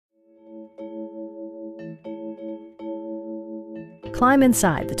climb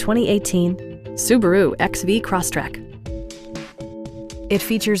inside the 2018 Subaru XV Crosstrek. It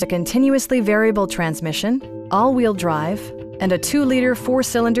features a continuously variable transmission, all-wheel drive, and a 2-liter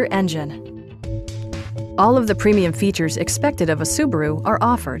 4-cylinder engine. All of the premium features expected of a Subaru are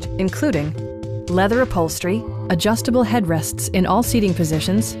offered, including leather upholstery, adjustable headrests in all seating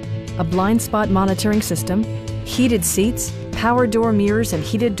positions, a blind spot monitoring system, heated seats, power door mirrors and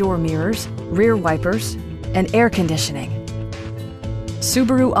heated door mirrors, rear wipers, and air conditioning.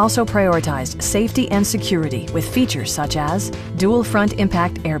 Subaru also prioritized safety and security with features such as dual front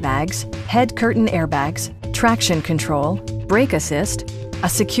impact airbags, head curtain airbags, traction control, brake assist, a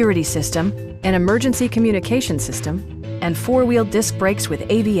security system, an emergency communication system, and 4-wheel disc brakes with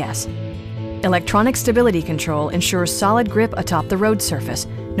ABS. Electronic stability control ensures solid grip atop the road surface,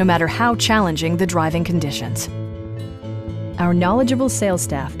 no matter how challenging the driving conditions. Our knowledgeable sales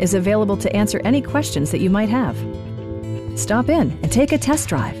staff is available to answer any questions that you might have. Stop in and take a test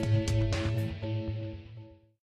drive.